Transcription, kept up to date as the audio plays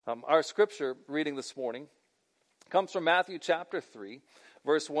Our scripture reading this morning comes from Matthew chapter 3,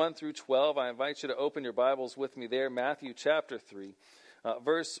 verse 1 through 12. I invite you to open your Bibles with me there. Matthew chapter 3,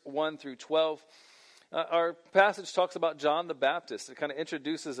 verse 1 through 12. Our passage talks about John the Baptist. It kind of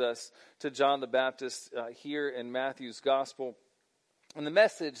introduces us to John the Baptist here in Matthew's gospel. And the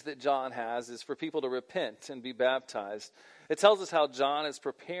message that John has is for people to repent and be baptized. It tells us how John is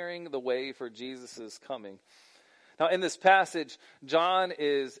preparing the way for Jesus' coming. Now, in this passage, John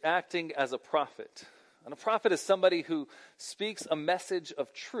is acting as a prophet. And a prophet is somebody who speaks a message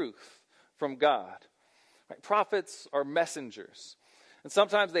of truth from God. Right? Prophets are messengers. And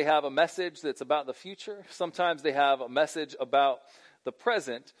sometimes they have a message that's about the future. Sometimes they have a message about the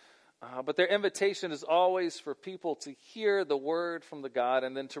present. But their invitation is always for people to hear the word from the God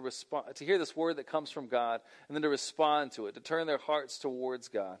and then to respond, to hear this word that comes from God and then to respond to it, to turn their hearts towards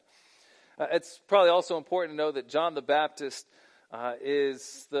God. It's probably also important to know that John the Baptist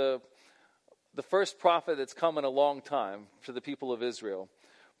is the first prophet that's come in a long time to the people of Israel.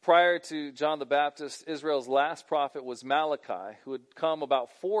 Prior to John the Baptist, Israel's last prophet was Malachi, who had come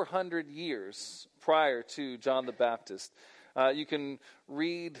about 400 years prior to John the Baptist. You can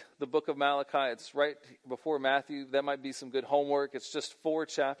read the book of Malachi. It's right before Matthew. That might be some good homework. It's just 4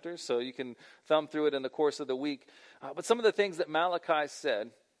 chapters, so you can thumb through it in the course of the week. But some of the things that Malachi said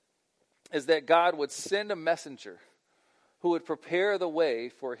is that God would send a messenger who would prepare the way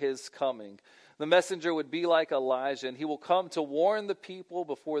for his coming. The messenger would be like Elijah, and he will come to warn the people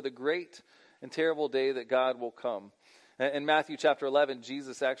before the great and terrible day that God will come. In Matthew chapter 11,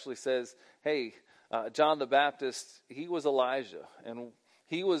 Jesus actually says, hey, John the Baptist, he was Elijah, and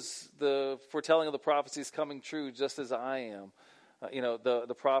he was the foretelling of the prophecies coming true just as I am,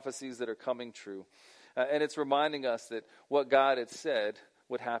 the prophecies that are coming true. And it's reminding us that what God had said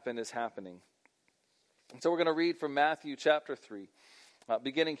would happen is happening. And so we're going to read from Matthew chapter 3,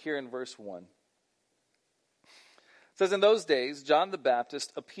 beginning here in verse 1. It says, "In those days, John the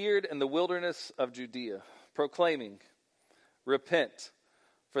Baptist appeared in the wilderness of Judea, proclaiming, 'Repent,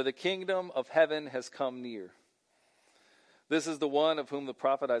 for the kingdom of heaven has come near.' This is the one of whom the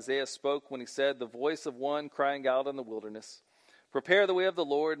prophet Isaiah spoke when he said, 'The voice of one crying out in the wilderness, prepare the way of the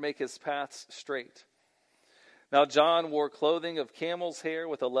Lord, make his paths straight.' Now John wore clothing of camel's hair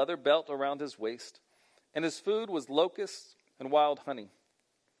with a leather belt around his waist, and his food was locusts and wild honey.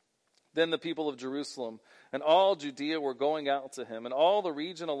 Then the people of Jerusalem and all Judea were going out to him, and all the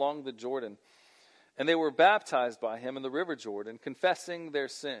region along the Jordan, and they were baptized by him in the river Jordan, confessing their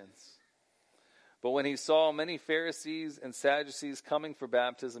sins. But when he saw many Pharisees and Sadducees coming for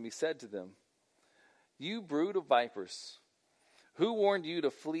baptism, he said to them, 'You brood of vipers, who warned you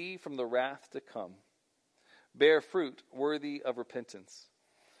to flee from the wrath to come? Bear fruit worthy of repentance.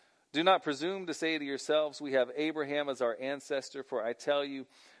 Do not presume to say to yourselves, we have Abraham as our ancestor, for I tell you,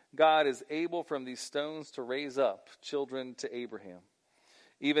 God is able from these stones to raise up children to Abraham.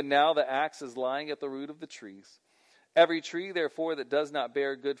 Even now the axe is lying at the root of the trees. Every tree, therefore, that does not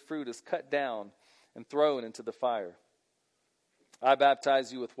bear good fruit is cut down and thrown into the fire. I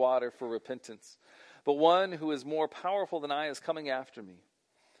baptize you with water for repentance, but one who is more powerful than I is coming after me.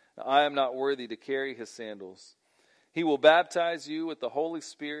 I am not worthy to carry his sandals. He will baptize you with the Holy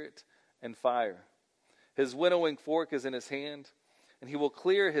Spirit and fire. His winnowing fork is in his hand, and he will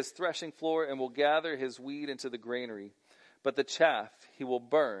clear his threshing floor and will gather his wheat into the granary. But the chaff he will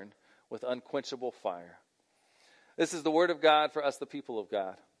burn with unquenchable fire.'" This is the word of God for us, the people of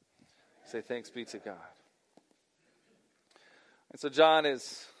God. Say thanks be to God. And so John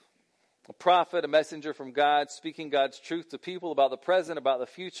is a prophet, a messenger from God, speaking God's truth to people about the present, about the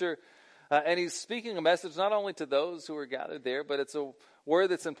future. And he's speaking a message not only to those who are gathered there, but it's a word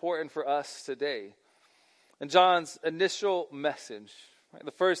that's important for us today. And John's initial message, right,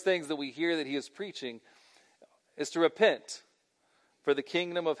 the first things that we hear that he is preaching is to repent, for the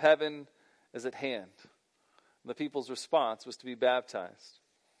kingdom of heaven is at hand. And the people's response was to be baptized.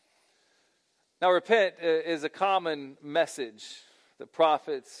 Now, repent is a common message that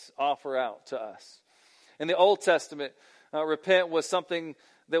prophets offer out to us. In the Old Testament, repent was something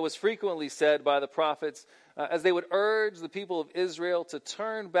that was frequently said by the prophets as they would urge the people of Israel to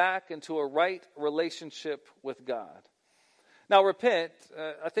turn back into a right relationship with God. Now, repent,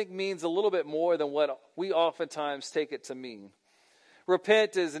 I think, means a little bit more than what we oftentimes take it to mean.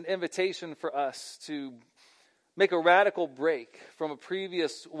 Repent is an invitation for us to make a radical break from a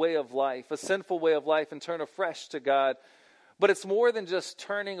previous way of life, a sinful way of life, and turn afresh to God. But it's more than just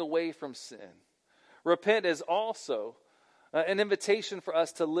turning away from sin. Repent is also an invitation for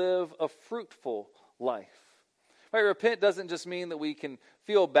us to live a fruitful life. Right? Repent doesn't just mean that we can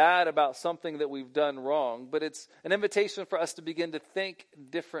feel bad about something that we've done wrong, but it's an invitation for us to begin to think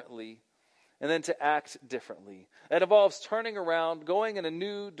differently and then to act differently. It involves turning around, going in a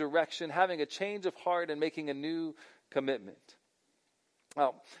new direction, having a change of heart, and making a new commitment.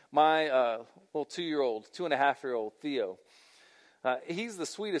 My little 2.5-year-old Theo, he's the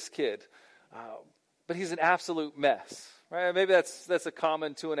sweetest kid, but he's an absolute mess. Right? Maybe that's a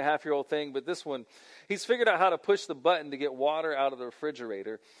common 2.5-year-old thing, but this one, he's figured out how to push the button to get water out of the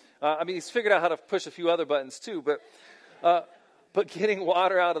refrigerator. He's figured out how to push a few other buttons too, but getting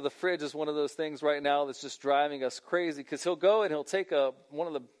water out of the fridge is one of those things right now that's just driving us crazy, because he'll go and he'll take one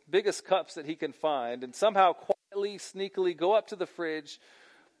of the biggest cups that he can find and somehow quietly, sneakily go up to the fridge,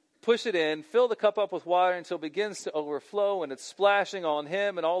 push it in, fill the cup up with water until it begins to overflow and it's splashing on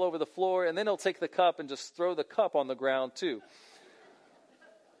him and all over the floor, and then he'll take the cup and just throw the cup on the ground too.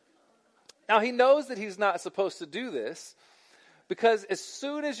 Now he knows that he's not supposed to do this, because as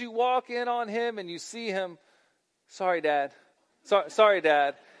soon as you walk in on him and you see him, sorry, Dad. Sorry,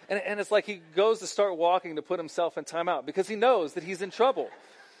 Dad. And it's like he goes to start walking to put himself in timeout because he knows that he's in trouble.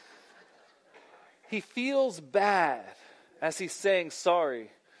 He feels bad as he's saying sorry.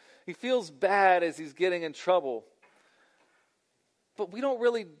 He feels bad as he's getting in trouble. But we don't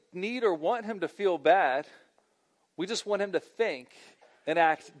really need or want him to feel bad. We just want him to think and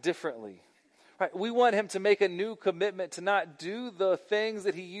act differently. Right? We want him to make a new commitment to not do the things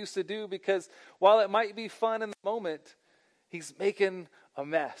that he used to do, because while it might be fun in the moment, he's making a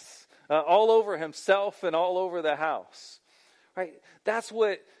mess all over himself and all over the house. Right? That's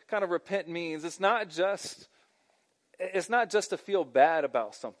what kind of repent means. It's not just to feel bad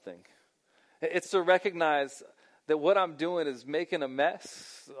about something. It's to recognize that what I'm doing is making a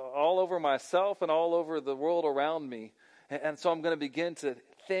mess all over myself and all over the world around me. And so I'm going to begin to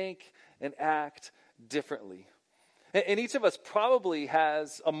think and act differently. And each of us probably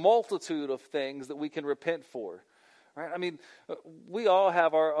has a multitude of things that we can repent for. Right? We all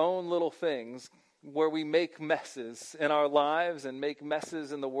have our own little things where we make messes in our lives and make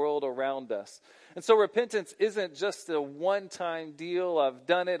messes in the world around us. And so repentance isn't just a one-time deal, I've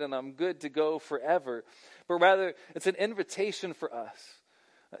done it and I'm good to go forever, but rather it's an invitation for us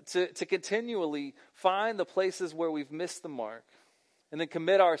to continually find the places where we've missed the mark and then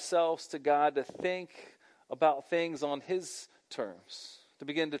commit ourselves to God to think about things on His terms, to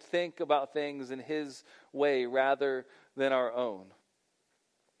begin to think about things in His way rather than our own.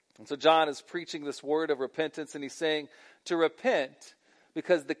 And so John is preaching this word of repentance, and he's saying to repent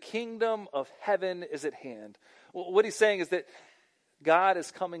because the kingdom of heaven is at hand. What he's saying is that God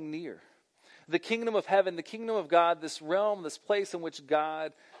is coming near. The kingdom of heaven, the kingdom of God, this realm, this place in which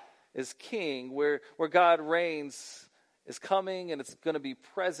God is king, where God reigns, is coming, and it's going to be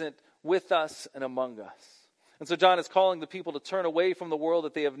present with us and among us. And so John is calling the people to turn away from the world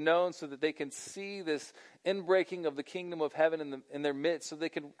that they have known so that they can see this inbreaking of the kingdom of heaven in their midst, so they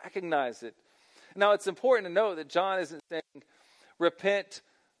can recognize it. Now, it's important to know that John isn't saying, repent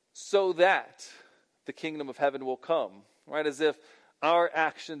so that the kingdom of heaven will come, right? As if our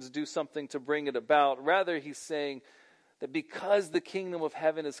actions do something to bring it about. Rather, he's saying that because the kingdom of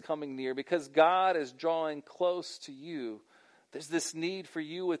heaven is coming near, because God is drawing close to you, there's this need for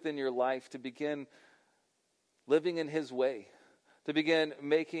you within your life to begin living in His way, to begin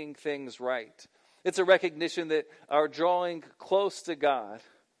making things right. It's a recognition that our drawing close to God,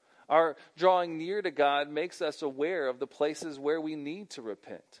 our drawing near to God, makes us aware of the places where we need to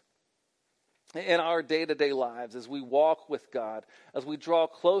repent. In our day-to-day lives, as we walk with God, as we draw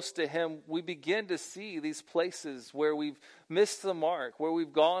close to Him, we begin to see these places where we've missed the mark, where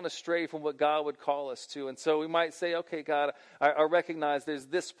we've gone astray from what God would call us to. And so we might say, okay, God, I recognize there's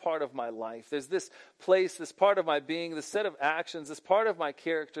this part of my life. There's this place, this part of my being, this set of actions, this part of my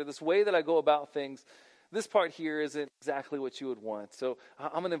character, this way that I go about things. This part here isn't exactly what you would want. So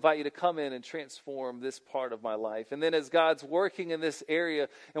I'm going to invite you to come in and transform this part of my life. And then as God's working in this area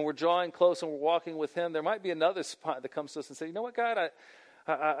and we're drawing close and we're walking with Him, there might be another spot that comes to us and say, you know what, God,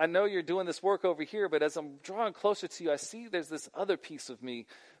 I know you're doing this work over here, but as I'm drawing closer to you, I see there's this other piece of me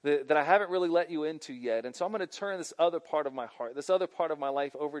that I haven't really let you into yet. And so I'm going to turn this other part of my heart, this other part of my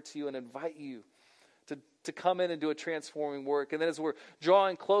life over to you and invite you to come in and do a transforming work. And then as we're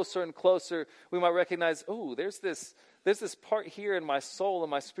drawing closer and closer, we might recognize, oh, there's this part here in my soul and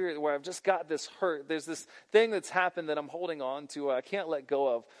my spirit where I've just got this hurt. There's this thing that's happened that I'm holding on to, I can't let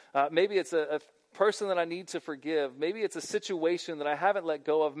go of. Maybe it's a person that I need to forgive. Maybe it's a situation that I haven't let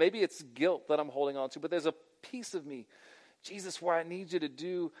go of. Maybe it's guilt that I'm holding on to. But there's a piece of me, Jesus, where I need you to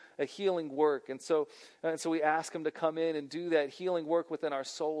do a healing work. And so we ask Him to come in and do that healing work within our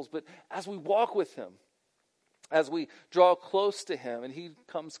souls. But as we walk with Him, as we draw close to him and he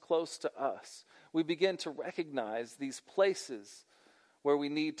comes close to us, we begin to recognize these places where we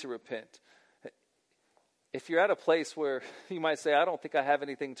need to repent. If you're at a place where you might say, I don't think I have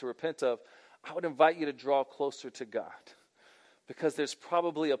anything to repent of, I would invite you to draw closer to God, because there's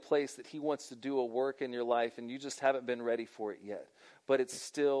probably a place that he wants to do a work in your life and you just haven't been ready for it yet, but it's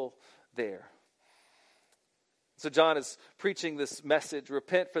still there. So John is preaching this message,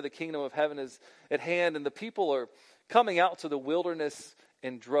 repent for the kingdom of heaven is at hand, and the people are coming out to the wilderness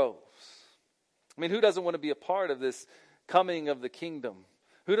in droves. I mean, who doesn't want to be a part of this coming of the kingdom?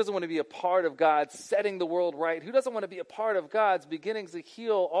 Who doesn't want to be a part of God setting the world right? Who doesn't want to be a part of God's beginning to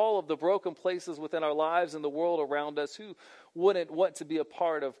heal all of the broken places within our lives and the world around us? Who wouldn't want to be a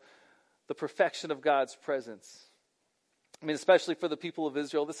part of the perfection of God's presence? I mean, especially for the people of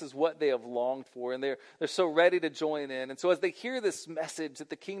Israel, this is what they have longed for, and they're so ready to join in. And so as they hear this message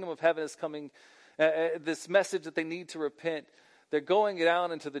that the kingdom of heaven is coming, this message that they need to repent, they're going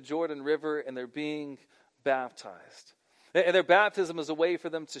down into the Jordan River and they're being baptized. And their baptism is a way for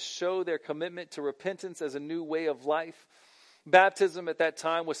them to show their commitment to repentance as a new way of life. Baptism at that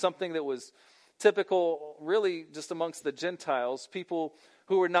time was something that was typical really just amongst the Gentiles, people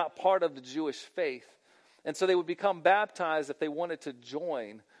who were not part of the Jewish faith. And so they would become baptized if they wanted to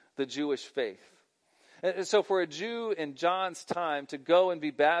join the Jewish faith. And so for a Jew in John's time to go and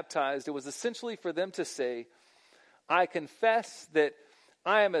be baptized, it was essentially for them to say, I confess that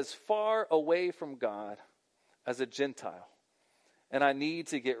I am as far away from God as a Gentile, and I need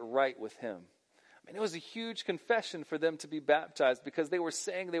to get right with him. I mean, it was a huge confession for them to be baptized, because they were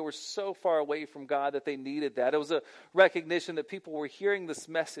saying they were so far away from God that they needed that. It was a recognition that people were hearing this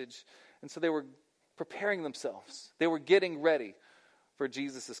message, and so they were preparing themselves. They were getting ready for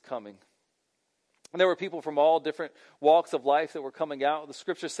Jesus' coming. And there were people from all different walks of life that were coming out. The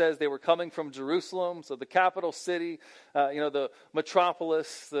scripture says they were coming from Jerusalem, so the capital city, the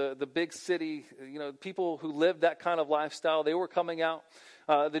metropolis, the big city, people who lived that kind of lifestyle. They were coming out.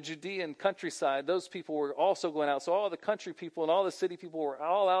 The Judean countryside, those people were also going out. So all the country people and all the city people were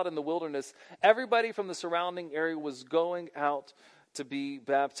all out in the wilderness. Everybody from the surrounding area was going out to be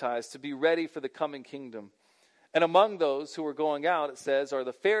baptized, to be ready for the coming kingdom. And among those who were going out, it says, are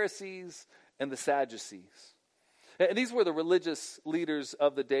the Pharisees and the Sadducees. And these were the religious leaders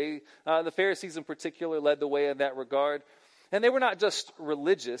of the day. The Pharisees in particular led the way in that regard. And they were not just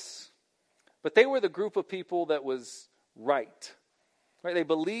religious, but they were the group of people that was right. Right? They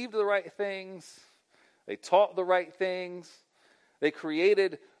believed the right things. They taught the right things. They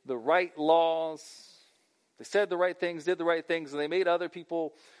created the right laws. They said the right things, did the right things, and they made other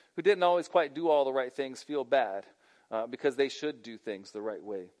people who didn't always quite do all the right things feel bad because they should do things the right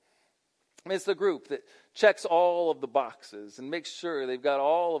way. I mean, it's the group that checks all of the boxes and makes sure they've got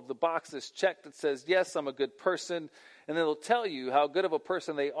all of the boxes checked that says, yes, I'm a good person. And then they'll tell you how good of a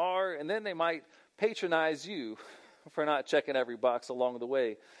person they are. And then they might patronize you for not checking every box along the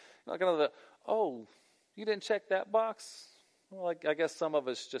way. Not going to, oh, you didn't check that box? Well, I guess some of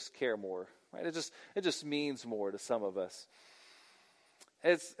us just care more, right? It just means more to some of us.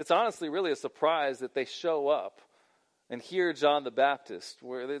 It's honestly really a surprise that they show up and hear John the Baptist,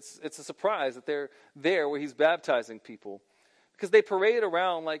 where it's a surprise that they're there where he's baptizing people. Because they parade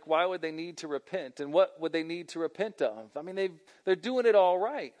around like, why would they need to repent? And what would they need to repent of? I mean, they're doing it all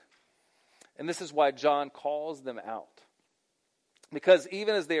right. And this is why John calls them out. Because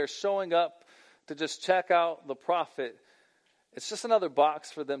even as they are showing up to just check out the prophet, it's just another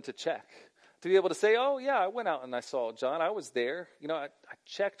box for them to check. To be able to say, oh, yeah, I went out and I saw John. I was there. I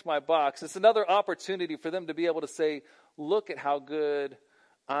checked my box. It's another opportunity for them to be able to say, look at how good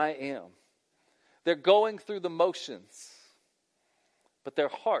I am. They're going through the motions, but their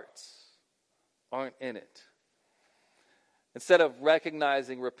hearts aren't in it. Instead of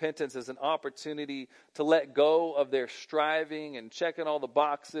recognizing repentance as an opportunity to let go of their striving and checking all the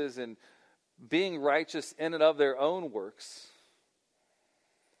boxes and being righteous in and of their own works,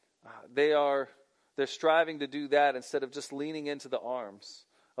 they're striving to do that instead of just leaning into the arms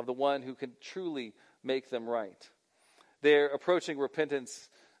of the one who can truly make them right. They're approaching repentance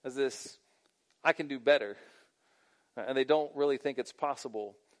as this, I can do better. And they don't really think it's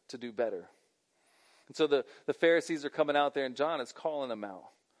possible to do better. And so the Pharisees are coming out there and John is calling them out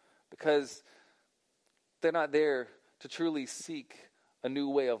because they're not there to truly seek a new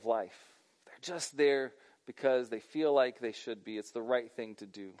way of life. They're just there because they feel like they should be. It's the right thing to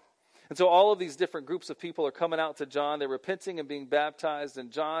do. And so all of these different groups of people are coming out to John. They're repenting and being baptized. And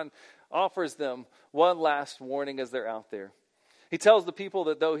John offers them one last warning as they're out there. He tells the people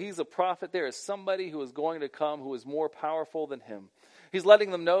that though he's a prophet, there is somebody who is going to come who is more powerful than him. He's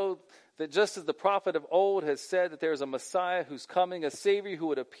letting them know that just as the prophet of old has said that there is a Messiah who's coming, a Savior who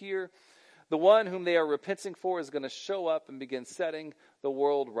would appear, the one whom they are repenting for is going to show up and begin setting the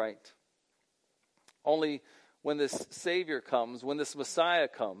world right. Only when this Savior comes, when this Messiah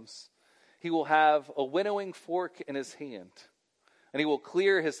comes, he will have a winnowing fork in his hand, and he will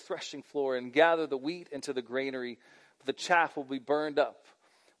clear his threshing floor and gather the wheat into the granary, but the chaff will be burned up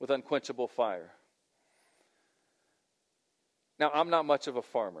with unquenchable fire. Now, I'm not much of a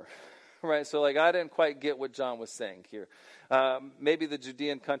farmer, right? So, I didn't quite get what John was saying here. Maybe the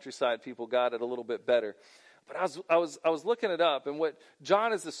Judean countryside people got it a little bit better. But I was looking it up, and what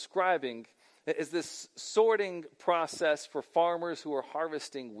John is describing is this sorting process for farmers who are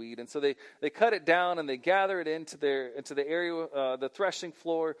harvesting wheat. And so they cut it down and they gather it into the area, the threshing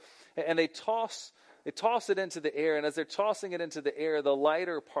floor, and they toss it into the air. And as they're tossing it into the air, the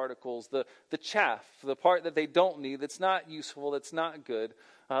lighter particles, the chaff, the part that they don't need, that's not useful, that's not good,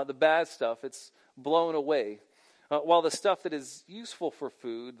 the bad stuff, it's blown away. While the stuff that is useful for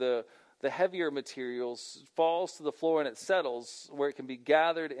food, the heavier materials, falls to the floor and it settles where it can be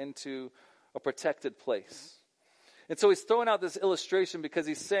gathered into a protected place. And so he's throwing out this illustration because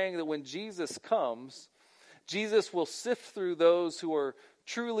he's saying that when Jesus comes, Jesus will sift through those who are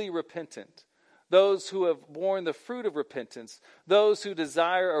truly repentant, those who have borne the fruit of repentance, those who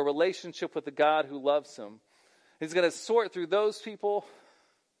desire a relationship with the God who loves them. He's going to sort through those people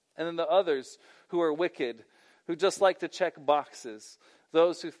and then the others who are wicked, who just like to check boxes,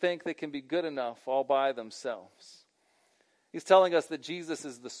 those who think they can be good enough all by themselves. He's telling us that Jesus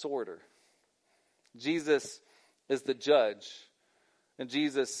is the sorter. Jesus is the judge, and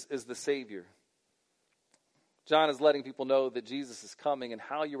Jesus is the Savior. John is letting people know that Jesus is coming, and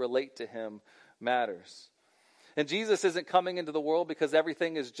how you relate to him matters. And Jesus isn't coming into the world because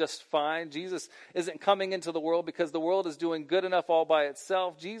everything is just fine. Jesus isn't coming into the world because the world is doing good enough all by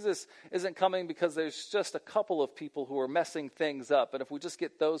itself. Jesus isn't coming because there's just a couple of people who are messing things up, and if we just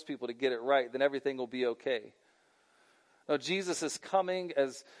get those people to get it right, then everything will be okay. No, Jesus is coming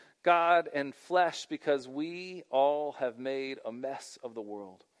as God and flesh because we all have made a mess of the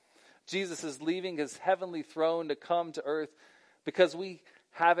world. Jesus is leaving his heavenly throne to come to earth because we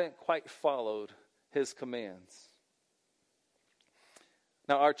haven't quite followed his commands.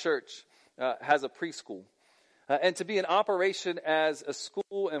 Now, our church has a preschool. And to be in operation as a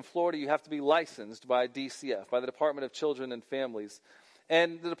school in Florida, you have to be licensed by DCF, by the Department of Children and Families.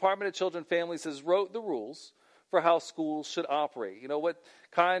 And the Department of Children and Families has wrote the rules for how schools should operate. You know, what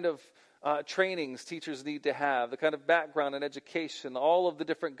kind of trainings teachers need to have, the kind of background and education, all of the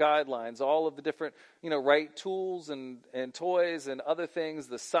different guidelines, all of the different, right tools and toys and other things,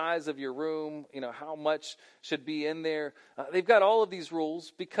 the size of your room, how much should be in there. They've got all of these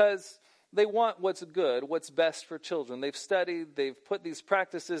rules because they want what's good, what's best for children. They've studied, they've put these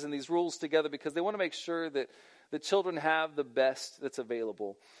practices and these rules together because they want to make sure that the children have the best that's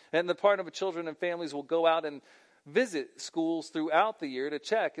available. And the Department of Children and Families will go out and visit schools throughout the year to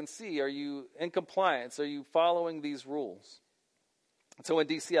check and see, are you in compliance? Are you following these rules? So when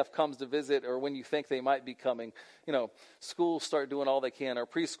DCF comes to visit, or when you think they might be coming, schools start doing all they can, or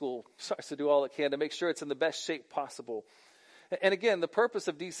preschool starts to do all it can to make sure it's in the best shape possible. And again, the purpose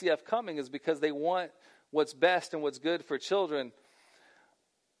of DCF coming is because they want what's best and what's good for children.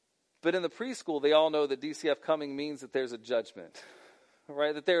 But in the preschool, they all know that DCF coming means that there's a judgment,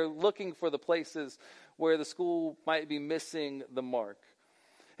 right? That they're looking for the places where the school might be missing the mark.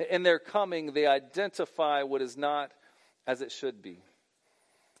 In their coming, they identify what is not as it should be.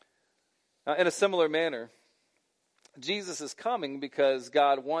 Now, in a similar manner, Jesus is coming because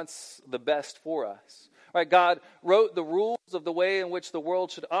God wants the best for us. Right? God wrote the rules of the way in which the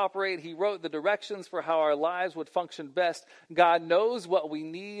world should operate. He wrote the directions for how our lives would function best. God knows what we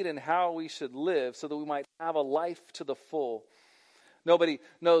need and how we should live so that we might have a life to the full. Nobody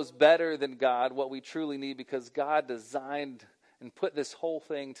knows better than God what we truly need because God designed and put this whole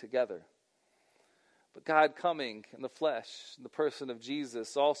thing together. But God coming in the flesh, in the person of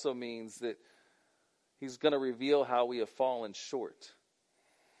Jesus, also means that he's going to reveal how we have fallen short.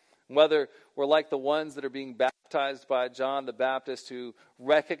 Whether we're like the ones that are being baptized by John the Baptist who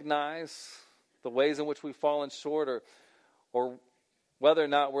recognize the ways in which we've fallen short, or whether or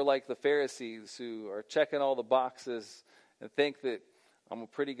not we're like the Pharisees who are checking all the boxes and think that I'm a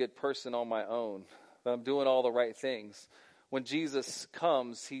pretty good person on my own, that I'm doing all the right things. When Jesus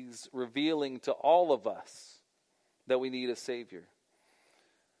comes, he's revealing to all of us that we need a Savior.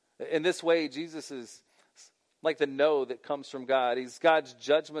 In this way, Jesus is like the no that comes from God. He's God's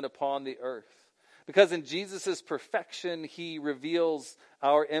judgment upon the earth. Because in Jesus' perfection, he reveals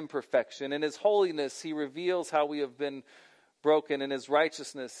our imperfection. In his holiness, he reveals how we have been broken. In his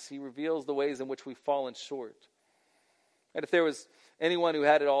righteousness, he reveals the ways in which we've fallen short. And if there was anyone who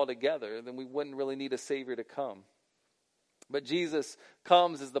had it all together, then we wouldn't really need a Savior to come. But Jesus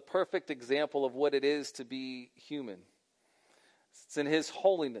comes as the perfect example of what it is to be human. It's in his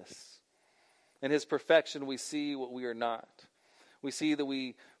holiness, in his perfection, we see what we are not. We see that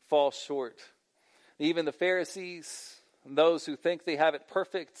we fall short. Even the Pharisees, and those who think they have it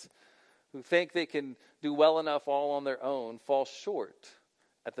perfect, who think they can do well enough all on their own, fall short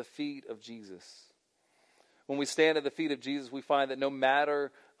at the feet of Jesus. When we stand at the feet of Jesus, we find that no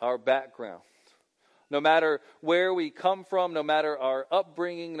matter our background, no matter where we come from, no matter our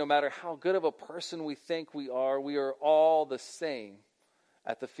upbringing, no matter how good of a person we think we are all the same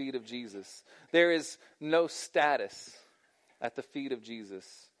at the feet of Jesus. There is no status at the feet of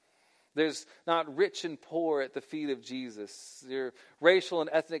Jesus. There's not rich and poor at the feet of Jesus. Your racial and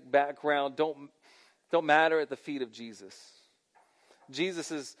ethnic background don't matter at the feet of Jesus.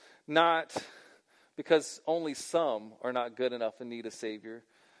 Jesus is not because only some are not good enough and need a Savior.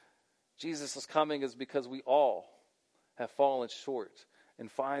 Jesus' coming is because we all have fallen short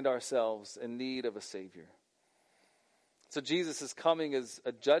and find ourselves in need of a Savior. So Jesus' coming is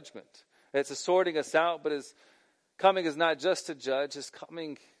a judgment. It's a sorting us out, but his coming is not just to judge. His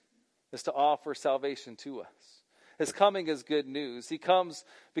coming is to offer salvation to us. His coming is good news. He comes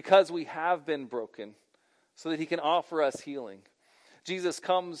because we have been broken so that he can offer us healing. Jesus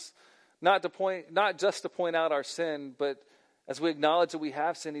comes not just to point out our sin, but as we acknowledge that we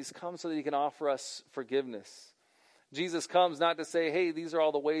have sinned, he's come so that he can offer us forgiveness. Jesus comes not to say, hey, these are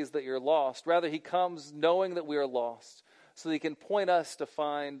all the ways that you're lost. Rather, he comes knowing that we are lost so that he can point us to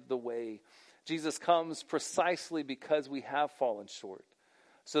find the way. Jesus comes precisely because we have fallen short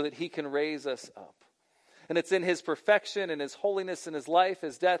so that he can raise us up. And it's in his perfection and his holiness and his life,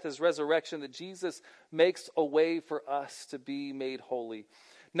 his death, his resurrection that Jesus makes a way for us to be made holy.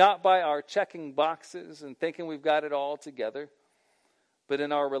 Not by our checking boxes and thinking we've got it all together, but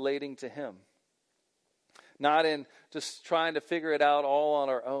in our relating to him. Not in just trying to figure it out all on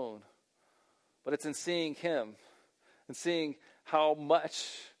our own, but it's in seeing him and seeing how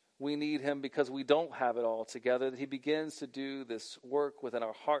much we need him because we don't have it all together, that he begins to do this work within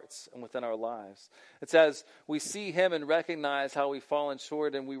our hearts and within our lives. It's as we see him and recognize how we've fallen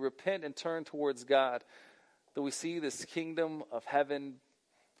short and we repent and turn towards God, that we see this kingdom of heaven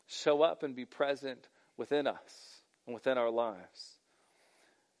show up and be present within us and within our lives.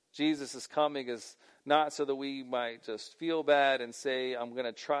 Jesus' coming is not so that we might just feel bad and say, I'm going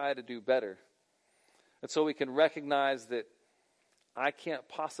to try to do better. And so we can recognize that I can't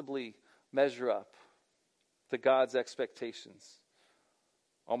possibly measure up to God's expectations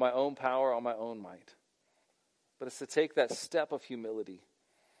on my own power, on my own might. But it's to take that step of humility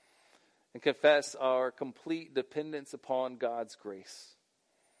and confess our complete dependence upon God's grace.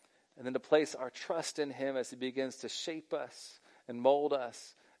 And then to place our trust in him as he begins to shape us and mold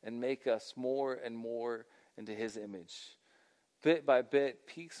us and make us more and more into his image. Bit by bit,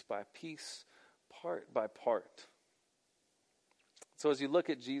 piece by piece, part by part. So as you look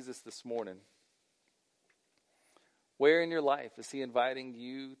at Jesus this morning, where in your life is he inviting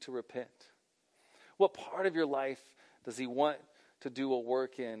you to repent? What part of your life does he want to do a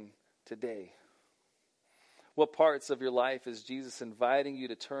work in today? What parts of your life is Jesus inviting you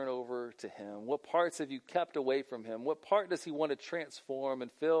to turn over to him? What parts have you kept away from him? What part does he want to transform and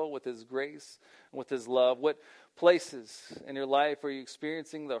fill with his grace and with his love? What places in your life are you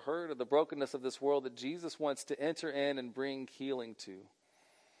experiencing the hurt or the brokenness of this world that Jesus wants to enter in and bring healing to?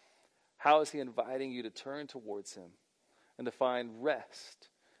 How is he inviting you to turn towards him and to find rest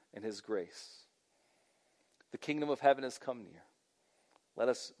in his grace? The kingdom of heaven has come near. Let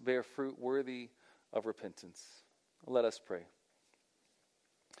us bear fruit worthy of repentance. Let us pray.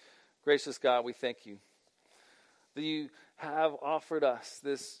 Gracious God, we thank you that you have offered us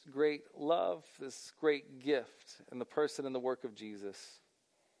this great love, this great gift in the person and the work of Jesus.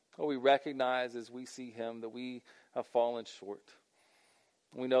 Oh, we recognize as we see him that we have fallen short.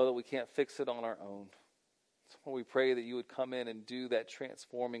 We know that we can't fix it on our own. So we pray that you would come in and do that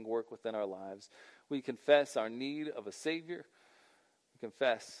transforming work within our lives. We confess our need of a Savior. We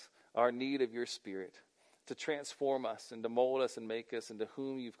confess our need of your Spirit to transform us and to mold us and make us into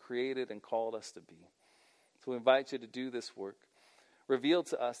whom you've created and called us to be. So we invite you to do this work. Reveal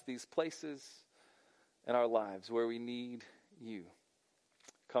to us these places in our lives where we need you.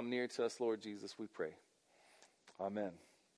 Come near to us, Lord Jesus, we pray. Amen.